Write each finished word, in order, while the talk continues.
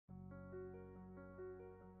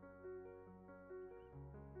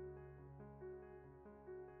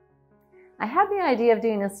I had the idea of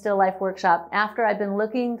doing a still life workshop after I'd been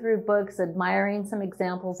looking through books, admiring some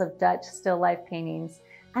examples of Dutch still life paintings.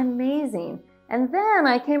 Amazing. And then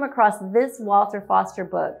I came across this Walter Foster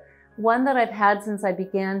book, one that I've had since I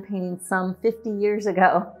began painting some 50 years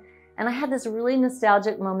ago. And I had this really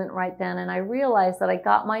nostalgic moment right then, and I realized that I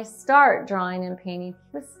got my start drawing and painting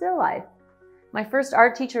with still life. My first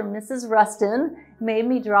art teacher, Mrs. Rustin, made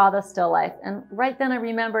me draw the still life, and right then I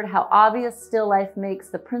remembered how obvious still life makes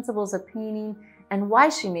the principles of painting and why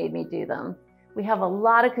she made me do them. We have a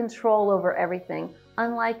lot of control over everything.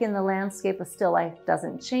 Unlike in the landscape, a still life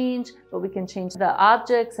doesn't change, but we can change the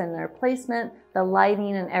objects and their placement, the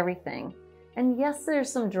lighting and everything. And yes, there's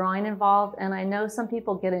some drawing involved, and I know some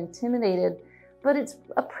people get intimidated, but it's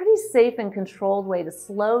a pretty safe and controlled way to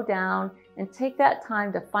slow down and take that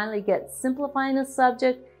time to finally get simplifying a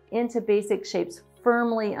subject into basic shapes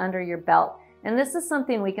firmly under your belt. And this is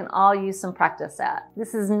something we can all use some practice at.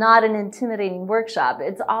 This is not an intimidating workshop.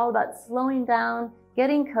 It's all about slowing down,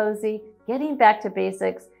 getting cozy, getting back to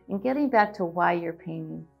basics, and getting back to why you're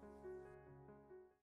painting.